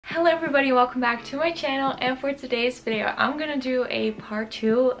Hello everybody, welcome back to my channel, and for today's video I'm gonna do a part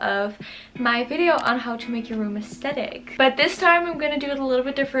 2 of my video on how to make your room aesthetic. But this time I'm gonna do it a little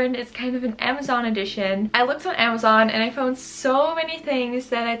bit different. It's kind of an Amazon edition. I looked on Amazon and I found so many things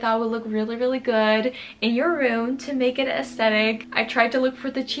that I thought would look really good in your room to make it aesthetic. I tried to look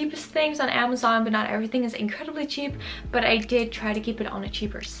for the cheapest things on Amazon, but not everything is incredibly cheap, but I did try to keep it on a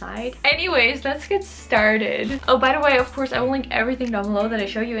cheaper side. Anyways, let's get started. Oh, by the way, of course I will link everything down below that I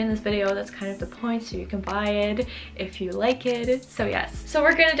show you in this video. That's kind of the point, so you can buy it if you like it. So yes, so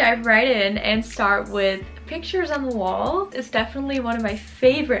we're gonna dive right in and start with pictures on the wall. It's definitely one of my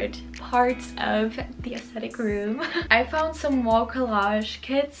favorite parts of the aesthetic room. I found some wall collage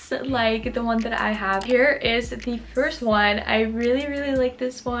kits like the one that I have. Here is the first one. I really like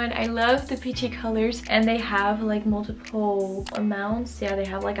this one. I love the peachy colors, and they have like multiple amounts. Yeah, they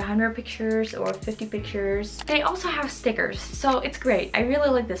have like 100 pictures or 50 pictures. They also have stickers, so it's great. I really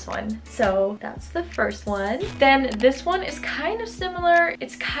like this one. So that's the first one. Then this one is kind of similar.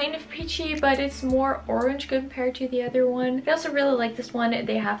 It's kind of peachy, but it's more orange compared to the other one. I also really like this one.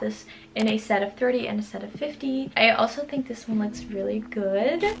 They have this in a set of 30 and a set of 50. I also think this one looks really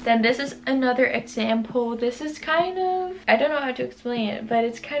good. Then this is another example. This is kind of, I don't know how to explain it, but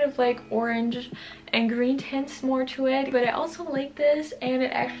it's kind of like orange and green tints more to it, but I also like this, and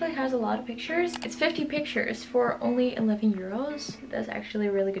it actually has a lot of pictures. It's 50 pictures for only 11 euros. That's actually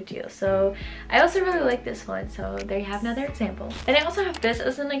a really good deal. So I also really like this one. So there you have another example. And I also have this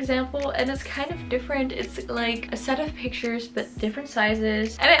as an example, and it's kind of different. It's like a set of pictures but different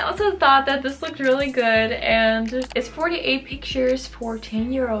sizes, and I also thought that this looked really good. And it's 48 pictures for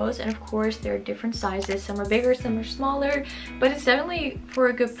 10 euros, and of course there are different sizes. Some are bigger, some are smaller, but it's definitely for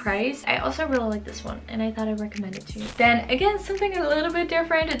a good price. I also really like this one, and I thought I'd recommend it to you. Then again, something a little bit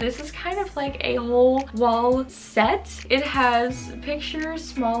different. This is kind of like a whole wall set. It has pictures,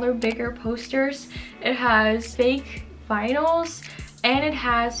 smaller, bigger posters. It has fake vinyls, and it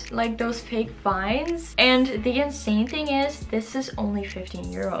has like those fake vines. And the insane thing is, this is only 15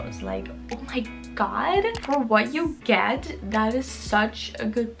 euros. Like, oh my god, for what you get, that is such a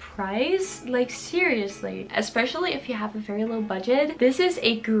good price. Like, seriously, especially if you have a very low budget, this is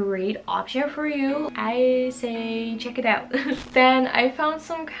a great option for you. I say check it out. Then I found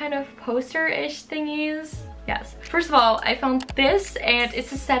some kind of poster-ish thingies. Yes, first of all, I found this, and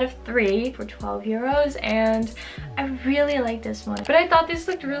it's a set of 3 for 12 euros, and I really like this one. But I thought this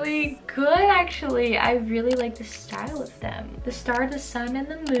looked really good, actually. I really like the style of them. The star, the sun, and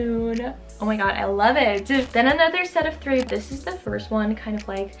the moon. Oh my god, I love it. Then another set of 3. This is the first one, kind of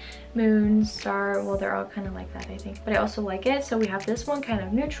like moon, star. Well, they're all kind of like that, I think, but I also like it. So we have this one, kind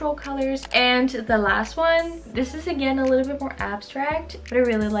of neutral colors, and the last one, this is again a little bit more abstract, but I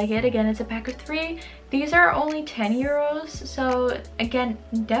really like it. Again, it's a pack of 3. These are only 10 euros, so again,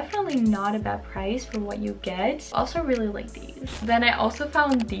 definitely not a bad price for what you get. Also really like these. Then I also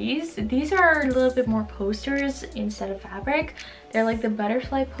found these. These are a little bit more posters instead of fabric. They're like the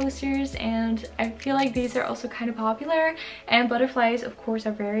butterfly posters, and I feel like these are also kind of popular, and butterflies of course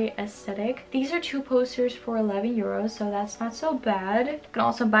are very aesthetic. These are 2 posters for 11 euros, so that's not so bad. You can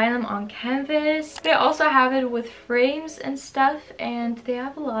also buy them on canvas. They also have it with frames and stuff, and they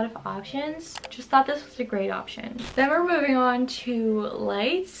have a lot of options. Just thought this was a great option. Then we're moving on to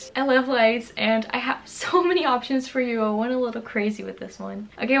lights. I love lights, and I have so many options for you. I went a little crazy with this one.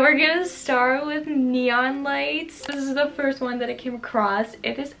 Okay, we're gonna start with neon lights. This is the first one that I came across.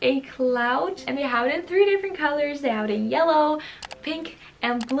 It is a cloud, and they have it in 3 different colors. They have it in yellow, pink,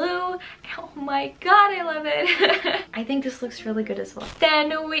 and blue. Oh my god, I love it. I think this looks really good as well.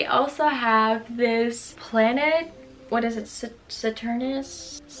 Then we also have this planet. What is it?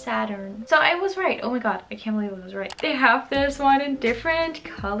 Saturnus? Saturn. So I was right. Oh my god, I can't believe I was right. They have this one in different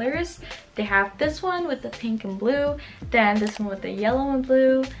colors. They have this one with the pink and blue, then this one with the yellow and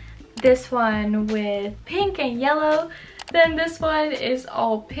blue, this one with pink and yellow, then this one is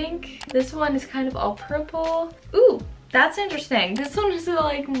all pink, this one is kind of all purple. Ooh, that's interesting. This one is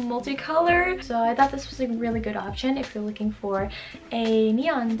like multicolor, so I thought this was a really good option if you're looking for a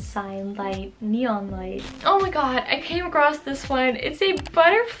neon sign light, neon light. Oh my god, I came across this one. It's a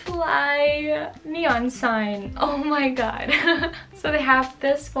butterfly neon sign. Oh my god. So they have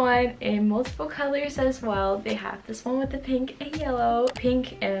this one in multiple colors as well. They have this one with the pink and yellow,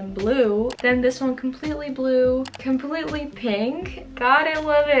 pink and blue, then this one completely blue, completely pink. God, I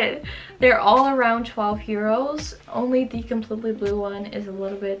love it. They're all around 12 euros, only Unfortunately, the completely blue one is a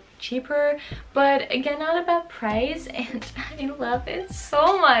little bit cheaper, but again, not a bad price, and I love it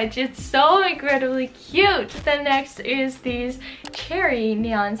so much. It's so incredibly cute. Then next is these cherry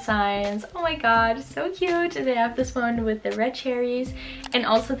neon signs. Oh my god, so cute. They have this one with the red cherries and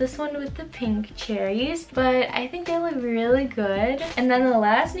also this one with the pink cherries, but I think they look really good. And then the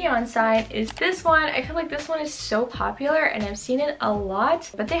last neon sign is this one. I feel like this one is so popular and I've seen it a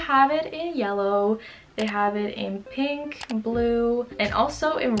lot, but they have it in yellow, they have it in pink, blue, and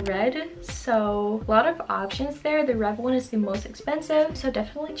also in red, so a lot of options there. The red one is the most expensive, so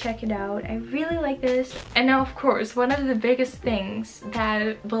definitely check it out. I really like this. And now, of course, one of the biggest things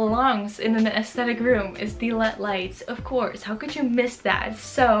that belongs in an aesthetic room is the LED lights. Of course, how could you miss that?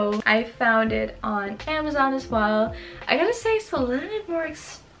 So I found it on Amazon as well. I gotta say it's a little bit more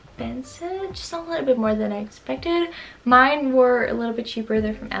expensive, just a little bit more than I expected. Mine were a little bit cheaper.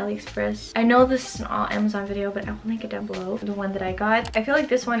 They're from AliExpress. I know this is an all Amazon video, but I will link it down below, the one that I got. I feel like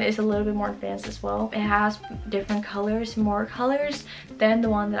this one is a little bit more advanced as well. It has different colors, more colors than the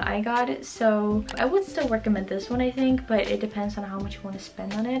one that I got, so I would still recommend this one, I think, but it depends on how much you want to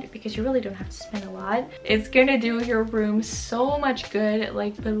spend on it, because you really don't have to spend a lot. It's gonna do your room so much good.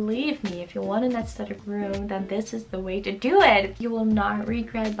 Like, believe me, if you want an aesthetic room, then this is the way to do it. You will not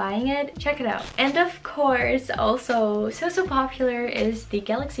regret buying it. Check it out. And of course, also so popular is the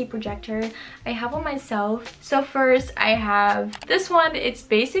Galaxy projector. I have one myself. So first I have this one. It's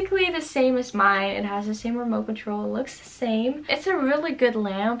basically the same as mine. It has the same remote control. It looks the same. It's a really good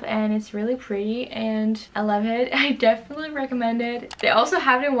lamp and it's really pretty and I love it. I definitely recommend it. They also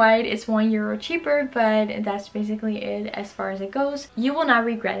have it in white. It's €1 cheaper, but that's basically it as far as it goes. You will not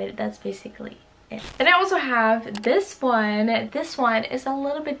regret it. That's basically it. Then I also have this one. This one is a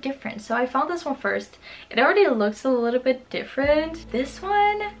little bit different. So I found this one first. It already looks a little bit different. This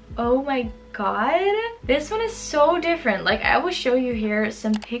one, oh my god, this one is so different. Like, I will show you here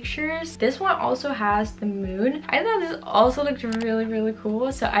some pictures. This one also has the moon. I thought this also looked really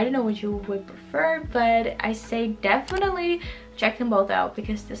cool, so I don't know what you would prefer, but I say definitely check them both out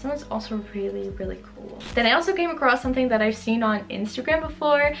because this one is also really cool. Then I also came across something that I've seen on Instagram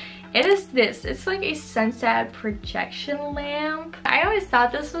before. It is this. It's like a sunset projection lamp. I always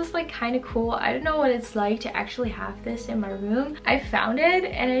thought this was like kind of cool. I don't know what it's like to actually have this in my room. I found it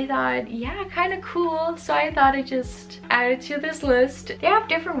and I thought, yeah, kind of cool. So I thought I'd just add it to this list. They have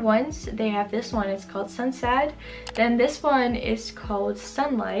different ones. They have this one, it's called Sunset. Then this one is called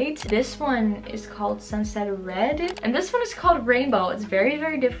Sunlight. This one is called Sunset Red. And this one is called Rainbow. It's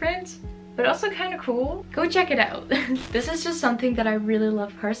very different, but also kind of cool. Go check it out. This is just something that I really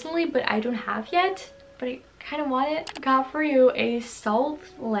love personally, but I don't have yet, but I kind of want it. Got for you a salt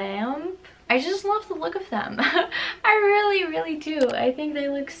lamp. I just love the look of them. I really do. I think they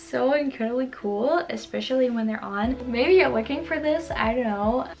look so incredibly cool, especially when they're on. Maybe you're looking for this, I don't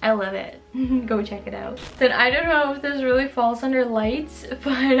know. I love it. Go check it out. Then I don't know if this really falls under lights,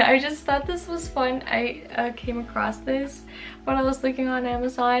 but I just thought this was fun. I came across this when I was looking on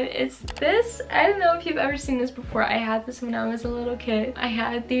Amazon. It's this. I don't know if you've ever seen this before. I had this when I was a little kid. I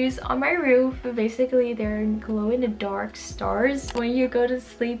had these on my roof. Basically, they're glow-in-the-dark stars. When you go to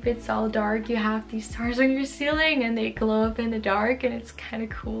sleep, it's all dark. You have these stars on your ceiling and they glow up in the dark, and it's kind of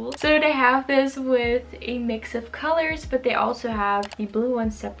cool. So they have this with a mix of colors, but they also have the blue one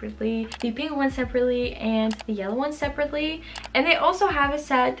separately, the pink one separately, and the yellow one separately. And they also have a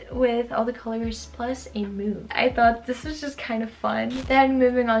set with all the colors plus a moon. I thought this was just kind of fun. Then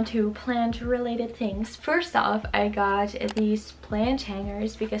moving on to plant related things. First off, I got these plant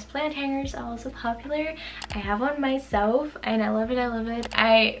hangers because plant hangers are also popular. I have one myself and I love it.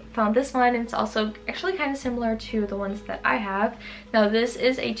 I found this one and it's also actually kind of similar to the ones that I have. Now this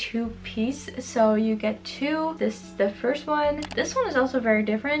is a 2-piece, so you get 2. This is the first one. This one is also very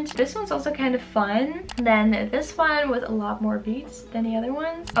different. This one's also kind of fun. Then this one with a lot more beads than the other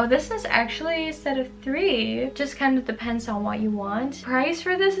ones. Oh, this is actually a set of 3. Just kind of depends on what you want. Price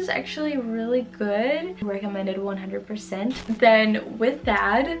for this is actually really good. Recommended 100%. Then with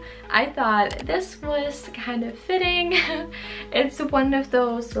that, I thought this was kind of fitting. It's one of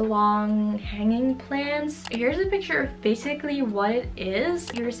those long hanging plants. Here's a picture of basically what it is.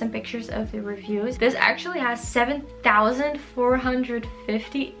 Here's some pictures of the reviews. This actually has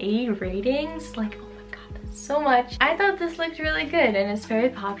 7,458 ratings. Like, oh my god, that's so much. I thought this looked really good and it's very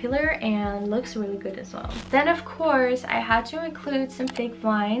popular and looks really good as well. Then of course I had to include some fake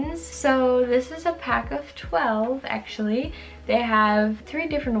vines. So this is a pack of 12 actually. They have 3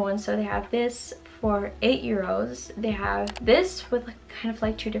 different ones. So they have this for 8 euros. They have this with like, kind of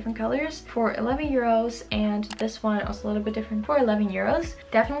like 2 different colors for 11 euros, and this one also a little bit different for 11 euros.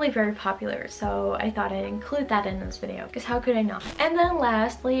 Definitely very popular, so I thought I'd include that in this video because how could I not? And then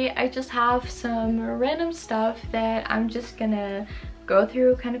lastly, I just have some random stuff that I'm just gonna go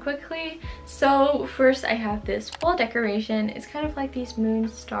through kind of quickly. So first I have this wall decoration. It's kind of like these moon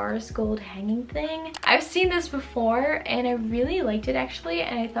stars gold hanging thing. I've seen this before and I really liked it actually,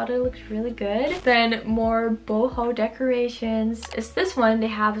 and I thought it looked really good. Then more boho decorations is this one. They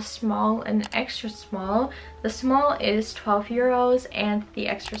have a small and extra small. The small is 12 euros and the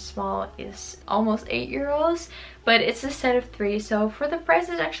extra small is almost 8 euros. But it's a set of 3, so for the price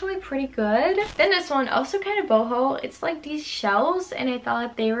it's actually pretty good. Then this one, also kind of boho. It's like these shells and I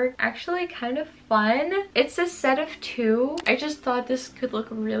thought they were actually kind of fun. It's a set of 2. I just thought this could look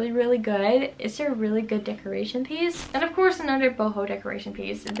really good. It's a really good decoration piece. And of course another boho decoration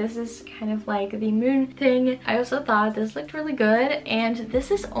piece. This is kind of like the moon thing. I also thought this looked really good, and this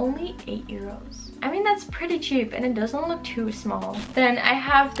is only 8 euros. I mean, that's pretty cheap and it doesn't look too small. Then I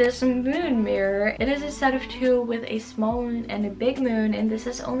have this moon mirror. It is a set of 2 with a small moon and a big moon, and this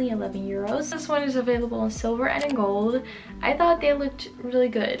is only 11 euros. This one is available in silver and in gold. I thought they looked really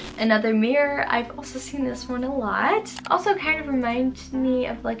good. Another mirror, I've also seen this one a lot. Also kind of reminds me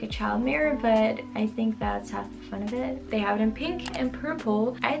of like a child mirror, but I think that's half the fun of it. They have it in pink and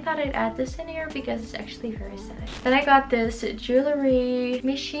purple. I thought I'd add this in here because it's actually very aesthetic. Then I got this jewelry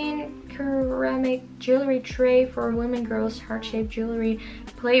machine ceramic jewelry tray for women, girls, heart-shaped jewelry,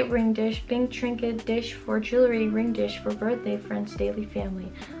 plate, ring dish, pink trinket dish for jewelry, ring dish for birthday, friends, daily,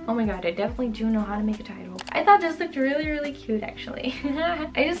 family. Oh my god, I definitely do know how to make a title. I thought this looked really cute actually.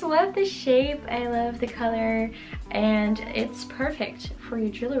 I just love the shape, I love the color, and it's perfect for your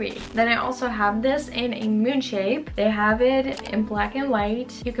jewelry. Then I also have this in a moon shape. They have it in black and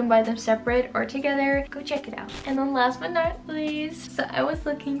white. You can buy them separate or together. Go check it out. And then last but not least, so I was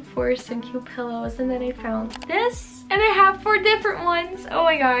looking for some cute pillows and then I found this. And I have 4 different ones. Oh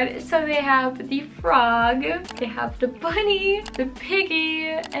my god. So they have the frog, they have the bunny, the piggy,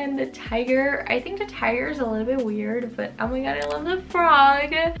 and the tiger. I think the tiger is a little bit weird, but oh my god, I love the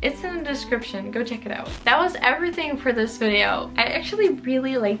frog. It's in the description. Go check it out. That was everything for this video. I actually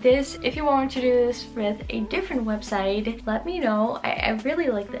really like this. If you want to do this with a different website, let me know. I really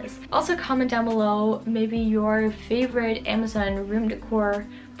like this. Also comment down below maybe your favorite Amazon room decor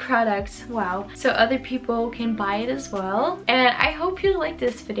products, wow, so other people can buy it as well. And I hope you liked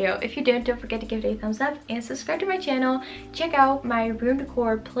this video. If you did, don't forget to give it a thumbs up and subscribe to my channel. Check out my room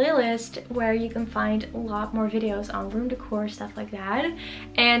decor playlist where you can find a lot more videos on room decor, stuff like that.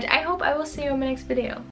 And I hope I will see you in my next video.